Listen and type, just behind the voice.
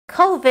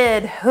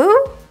COVID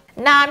who?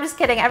 Nah, I'm just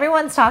kidding.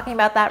 Everyone's talking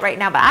about that right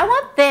now, but I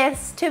want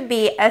this to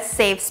be a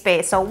safe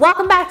space. So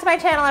welcome back to my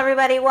channel,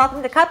 everybody.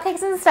 Welcome to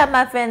Cupcakes and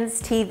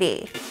Studmuffins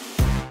TV.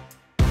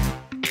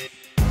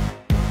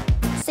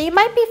 So you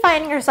might be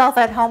finding yourself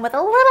at home with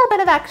a little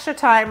bit of extra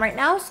time right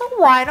now, so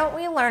why don't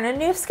we learn a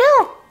new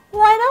skill?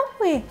 Why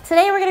don't we?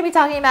 Today we're going to be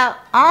talking about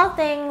all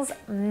things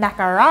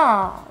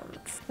macarons.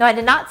 No, I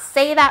did not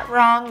say that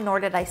wrong, nor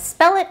did I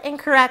spell it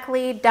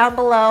incorrectly down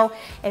below.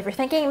 If you're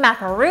thinking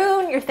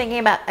macaroon, you're thinking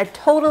about a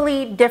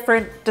totally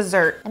different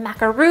dessert. A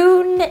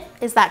macaroon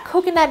is that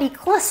coconutty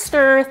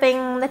cluster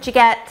thing that you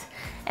get,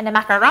 and a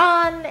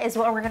macaron is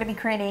what we're going to be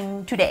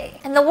creating today.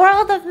 In the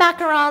world of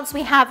macarons,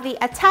 we have the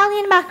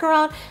Italian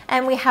macaron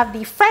and we have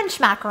the French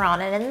macaron.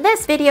 And in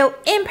this video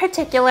in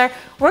particular,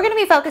 we're going to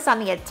be focused on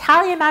the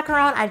Italian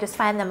macaron. I just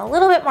find them a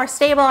little bit more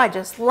stable. I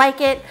just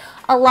like it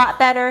a lot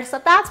better. So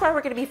that's where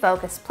we're going to be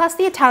focused. Plus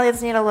the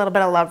Italians need a little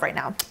bit of love right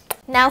now.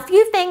 Now, a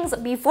few things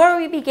before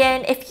we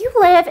begin. If you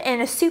live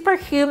in a super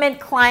humid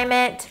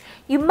climate,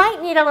 you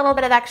might need a little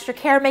bit of extra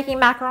care making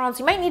macarons.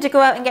 You might need to go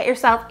out and get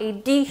yourself a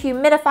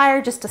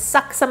dehumidifier just to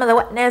suck some of the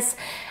wetness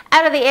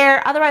out of the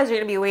air. Otherwise, you're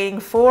gonna be waiting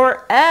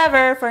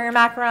forever for your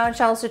macaron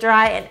shells to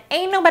dry, and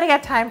ain't nobody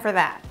got time for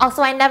that.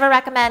 Also, I never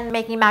recommend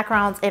making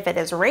macarons if it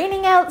is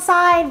raining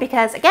outside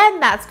because, again,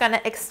 that's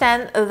gonna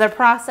extend the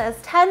process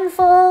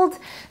tenfold.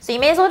 So you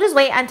may as well just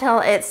wait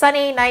until it's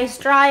sunny, nice,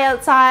 dry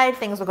outside.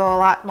 Things will go a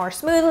lot more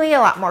smoothly, a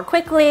lot more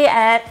quickly,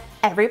 and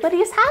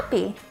everybody's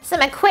happy.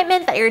 Some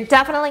equipment that you're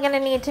definitely gonna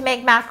need to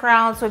make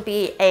macarons would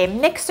be a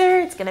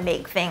mixer. It's gonna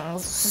make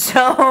things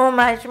so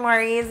much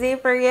more easy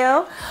for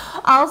you.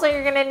 Also,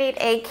 you're gonna need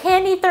a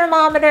candy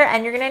thermometer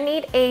and you're gonna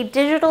need a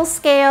digital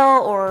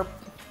scale or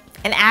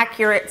an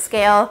accurate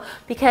scale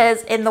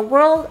because in the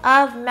world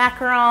of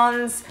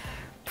macarons,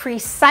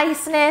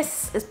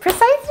 preciseness, is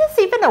preciseness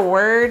even a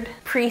word?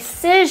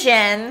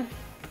 Precision,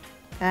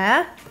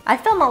 huh? I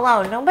film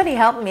alone, nobody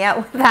helped me out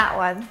with that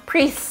one.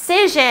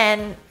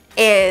 Precision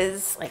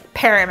is like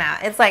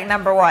paramount. It's like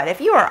number one. If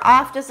you are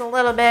off just a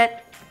little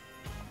bit,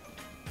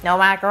 no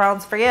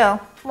macarons for you.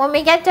 When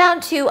we get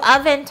down to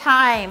oven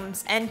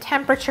times and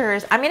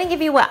temperatures, I'm gonna give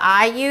you what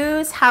I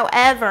use.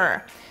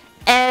 However,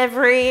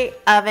 every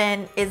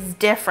oven is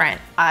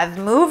different. I've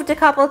moved a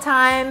couple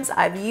times.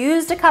 I've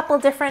used a couple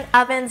different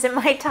ovens in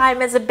my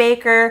time as a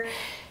baker.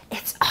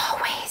 It's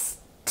always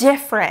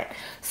different.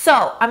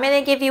 So I'm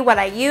gonna give you what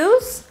I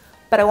use,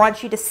 but I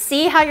want you to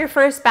see how your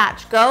first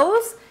batch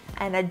goes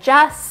and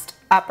adjust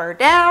up or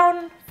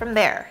down from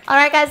there. All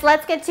right, guys,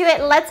 let's get to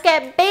it. Let's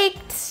get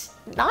baked,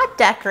 not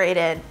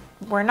decorated.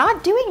 We're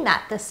not doing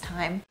that this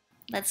time.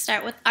 Let's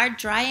start with our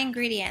dry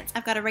ingredients.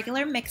 I've got a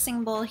regular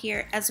mixing bowl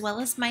here as well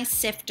as my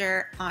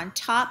sifter on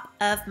top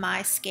of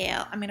my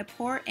scale. I'm gonna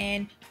pour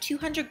in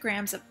 200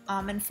 grams of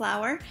almond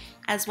flour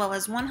as well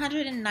as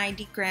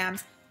 190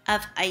 grams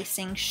of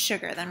icing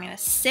sugar. Then I'm gonna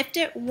sift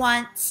it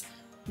once,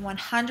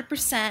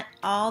 100%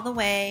 all the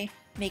way,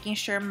 making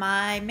sure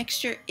my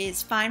mixture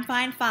is fine,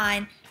 fine,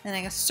 fine. Then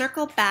I'm gonna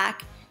circle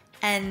back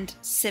and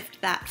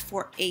sift that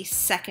for a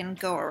second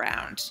go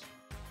around.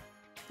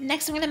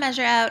 Next, I'm gonna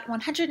measure out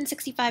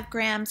 165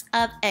 grams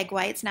of egg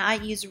whites. Now I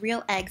use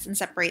real eggs and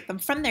separate them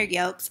from their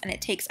yolks, and it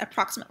takes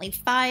approximately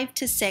 5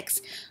 to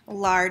 6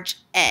 large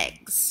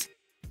eggs.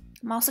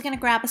 I'm also gonna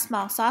grab a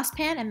small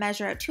saucepan and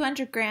measure out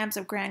 200 grams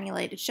of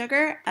granulated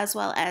sugar, as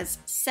well as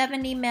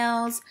 70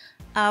 mils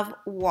of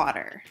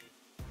water.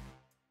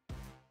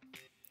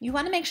 You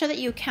want to make sure that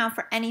you account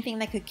for anything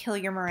that could kill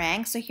your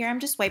meringue. So here I'm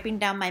just wiping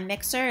down my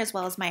mixer as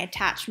well as my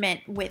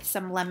attachment with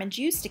some lemon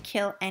juice to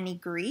kill any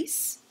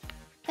grease.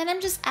 Then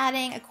I'm just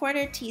adding a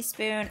 1/4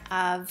 teaspoon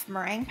of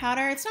meringue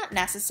powder. It's not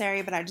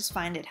necessary, but I just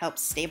find it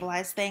helps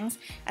stabilize things,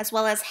 as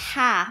well as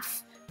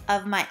half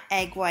of my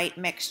egg white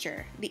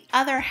mixture. The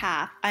other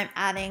half I'm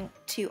adding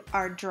to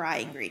our dry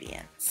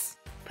ingredients.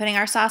 Putting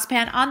our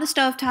saucepan on the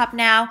stovetop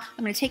now,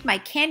 I'm going to take my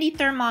candy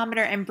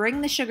thermometer and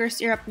bring the sugar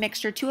syrup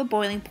mixture to a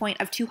boiling point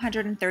of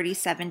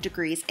 237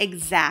 degrees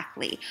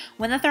exactly.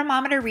 When the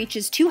thermometer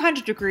reaches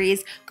 200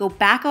 degrees, go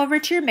back over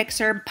to your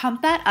mixer,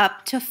 pump that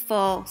up to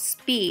full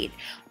speed.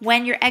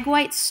 When your egg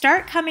whites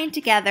start coming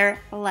together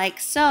like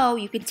so,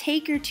 you can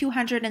take your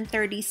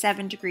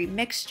 237 degree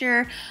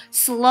mixture,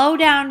 slow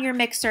down your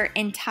mixer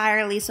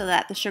entirely so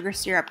that the sugar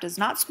syrup does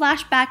not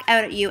splash back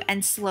out at you,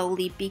 and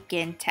slowly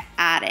begin to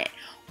add it.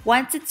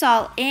 Once it's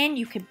all in,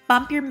 you can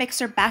bump your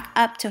mixer back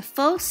up to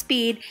full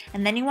speed,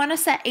 and then you want to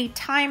set a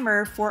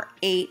timer for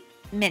 8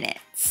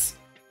 minutes.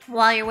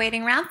 While you're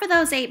waiting around for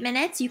those 8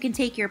 minutes, you can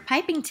take your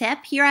piping tip.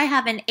 Here I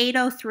have an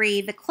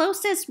 803. The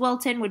closest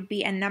Wilton would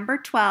be a number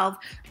 12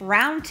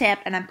 round tip,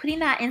 and I'm putting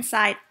that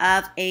inside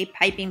of a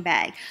piping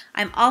bag.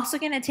 I'm also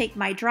going to take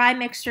my dry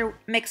mixture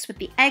mixed with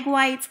the egg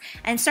whites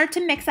and start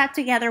to mix that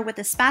together with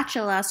a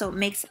spatula so it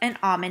makes an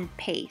almond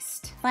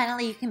paste.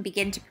 Finally, you can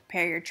begin to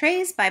prepare your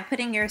trays by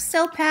putting your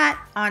silpat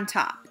on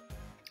top.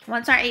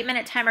 Once our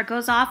 8-minute timer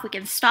goes off, we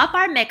can stop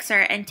our mixer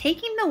and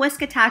taking the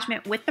whisk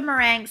attachment with the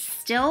meringue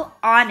still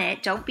on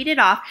it, don't beat it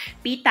off,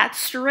 beat that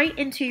straight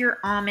into your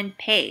almond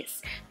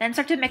paste. Then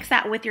start to mix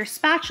that with your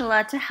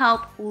spatula to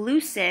help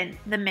loosen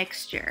the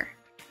mixture.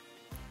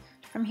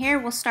 From here,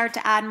 we'll start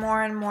to add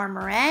more and more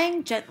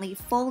meringue, gently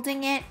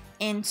folding it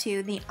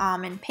into the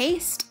almond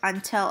paste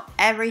until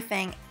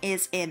everything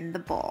is in the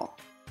bowl.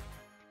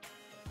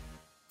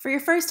 For your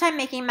first time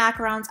making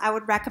macarons, I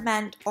would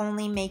recommend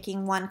only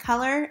making one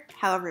color.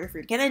 However, if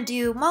you're gonna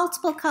do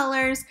multiple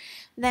colors,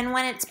 then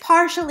when it's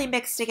partially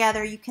mixed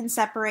together, you can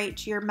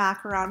separate your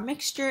macaron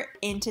mixture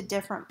into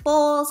different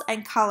bowls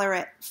and color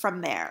it from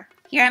there.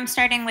 Here I'm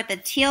starting with a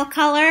teal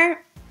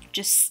color,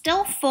 just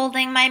still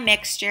folding my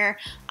mixture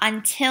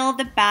until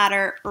the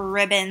batter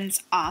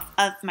ribbons off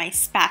of my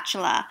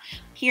spatula.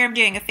 Here I'm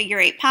doing a figure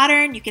 8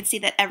 pattern. You can see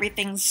that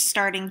everything's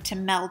starting to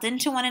meld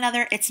into one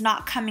another. It's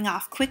not coming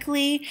off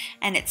quickly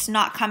and it's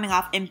not coming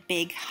off in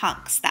big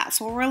hunks.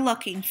 That's what we're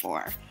looking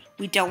for.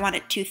 We don't want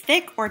it too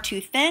thick or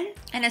too thin.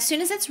 And as soon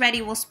as it's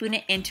ready, we'll spoon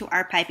it into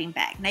our piping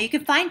bag. Now you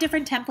can find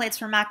different templates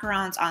for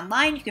macarons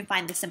online. You can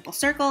find the simple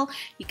circle.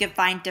 You can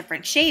find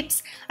different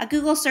shapes. A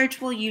Google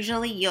search will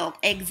usually yield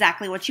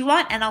exactly what you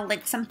want, and I'll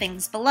link some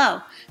things below.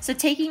 So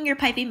taking your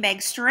piping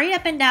bag straight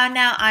up and down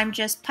now, I'm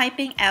just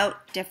piping out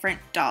different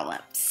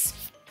dollops.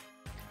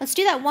 Let's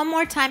do that one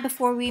more time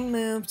before we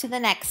move to the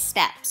next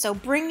step. So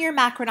bring your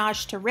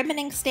macaronage to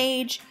ribboning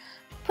stage.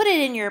 Put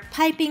it in your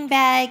piping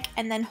bag,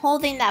 and then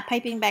holding that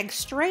piping bag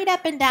straight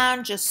up and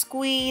down, just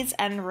squeeze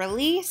and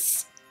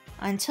release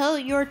until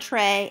your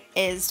tray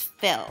is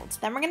filled.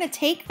 Then we're going to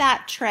take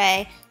that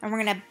tray and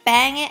we're going to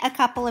bang it a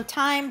couple of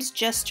times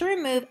just to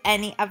remove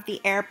any of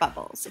the air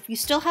bubbles. If you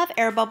still have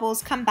air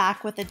bubbles, come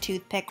back with a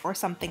toothpick or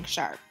something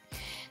sharp.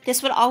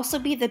 This would also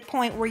be the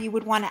point where you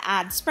would want to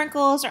add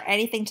sprinkles or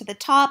anything to the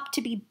top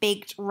to be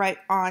baked right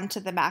onto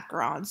the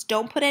macarons.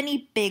 Don't put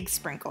any big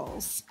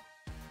sprinkles.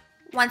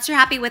 Once you're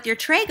happy with your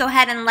tray, go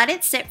ahead and let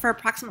it sit for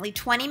approximately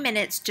 20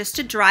 minutes just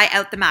to dry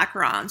out the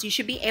macarons. You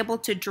should be able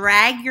to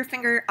drag your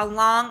finger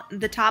along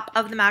the top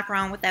of the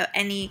macaron without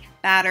any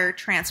batter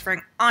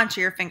transferring onto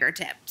your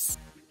fingertips.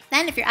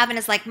 Then if your oven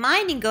is like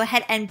mine, you can go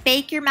ahead and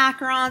bake your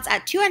macarons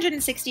at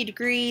 260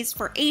 degrees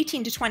for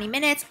 18 to 20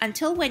 minutes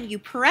until when you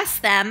press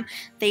them,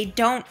 they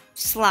don't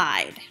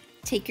slide.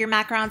 Take your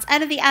macarons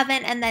out of the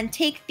oven and then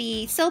take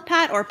the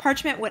silpat or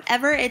parchment,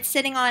 whatever it's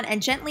sitting on, and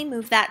gently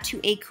move that to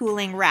a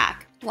cooling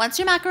rack. Once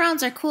your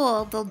macarons are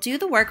cool, they'll do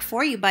the work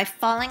for you by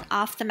falling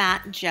off the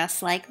mat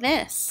just like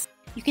this.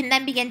 You can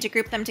then begin to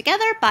group them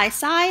together by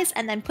size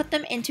and then put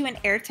them into an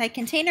airtight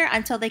container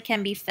until they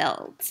can be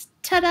filled.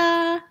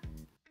 Ta-da!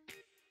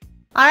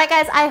 Alright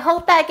guys, I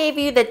hope that gave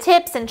you the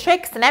tips and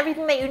tricks and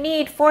everything that you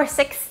need for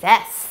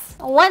success.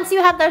 Once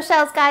you have those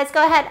shells, guys,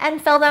 go ahead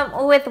and fill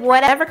them with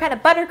whatever kind of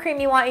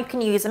buttercream you want. You can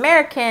use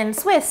American,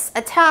 Swiss,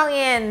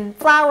 Italian,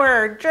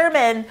 flour,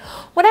 German,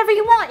 whatever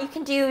you want. You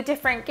can do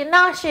different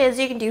ganaches,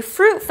 you can do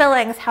fruit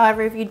fillings.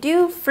 However, if you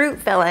do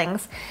fruit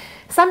fillings,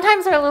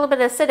 sometimes they're a little bit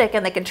acidic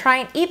and they can try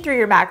and eat through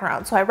your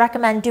macarons. So I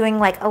recommend doing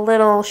like a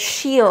little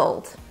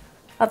shield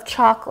of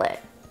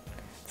chocolate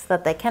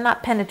that they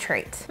cannot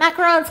penetrate.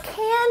 Macarons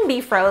can be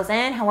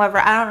frozen. However,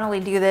 I don't really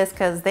do this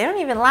because they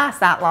don't even last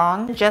that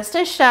long. Just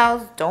as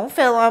shells, don't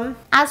fill them.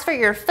 As for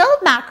your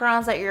filled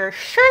macarons that you're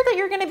sure that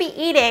you're going to be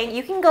eating,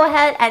 you can go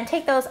ahead and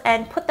take those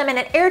and put them in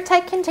an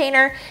airtight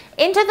container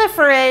into the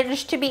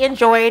fridge to be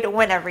enjoyed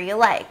whenever you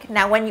like.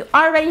 Now, when you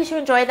are ready to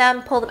enjoy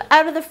them, pull them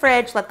out of the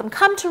fridge, let them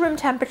come to room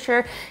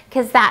temperature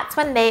because that's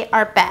when they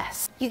are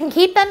best. You can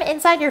keep them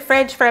inside your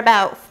fridge for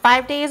about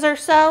 5 days or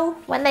so.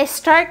 When they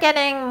start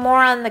getting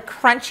more on the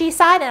crunchy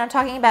side, and I'm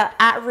talking about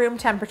at room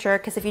temperature,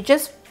 because if you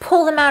just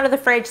pull them out of the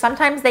fridge,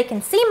 sometimes they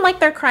can seem like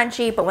they're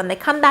crunchy, but when they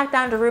come back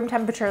down to room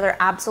temperature, they're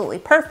absolutely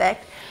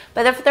perfect.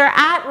 But if they're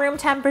at room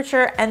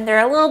temperature and they're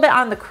a little bit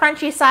on the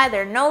crunchy side,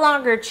 they're no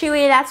longer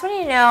chewy, that's when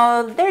you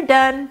know they're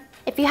done.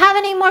 If you have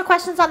any more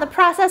questions on the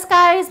process,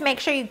 guys, make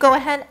sure you go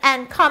ahead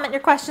and comment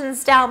your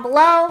questions down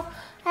below.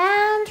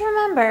 And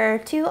remember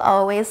to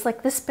always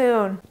lick the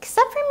spoon.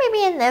 Except for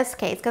maybe in this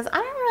case, because I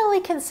don't really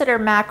consider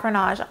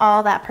macaronage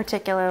all that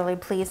particularly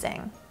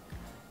pleasing,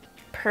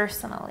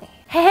 personally.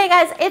 Hey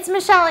guys, it's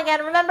Michelle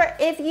again. Remember,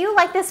 if you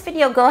like this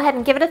video, go ahead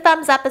and give it a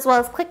thumbs up, as well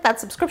as click that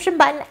subscription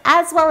button,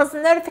 as well as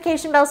the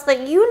notification bell so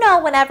that you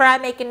know whenever I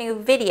make a new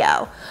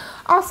video.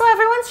 Also,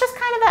 everyone's just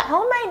kind of at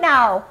home right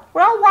now.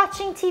 We're all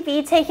watching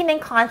TV, taking in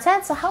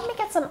content, so help me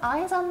get some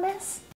eyes on this.